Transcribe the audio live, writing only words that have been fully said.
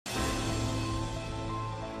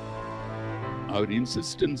our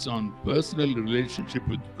insistence on personal relationship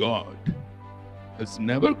with God is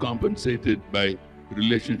never compensated by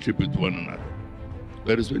relationship with one another.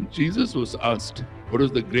 Whereas when Jesus was asked, what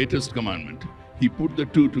was the greatest commandment? He put the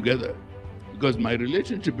two together. Because my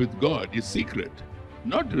relationship with God is secret,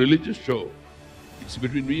 not religious show. It's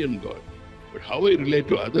between me and God. But how I relate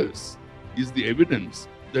to others is the evidence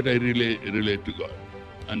that I relate to God.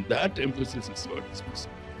 And that emphasis is what is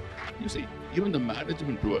missing. You see, even the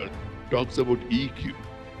management world talks about EQ,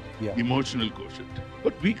 emotional quotient.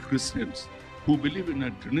 But we Christians who believe in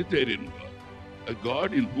a Trinitarian God, a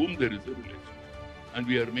God in whom there is a relationship, and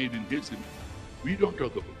we are made in His image, we don't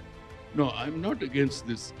talk about it. No, I'm not against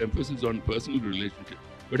this emphasis on personal relationship.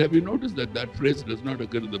 But have you noticed that that phrase does not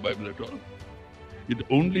occur in the Bible at all? It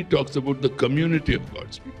only talks about the community of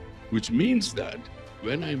God's people, which means that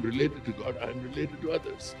when I'm related to God, I'm related to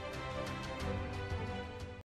others.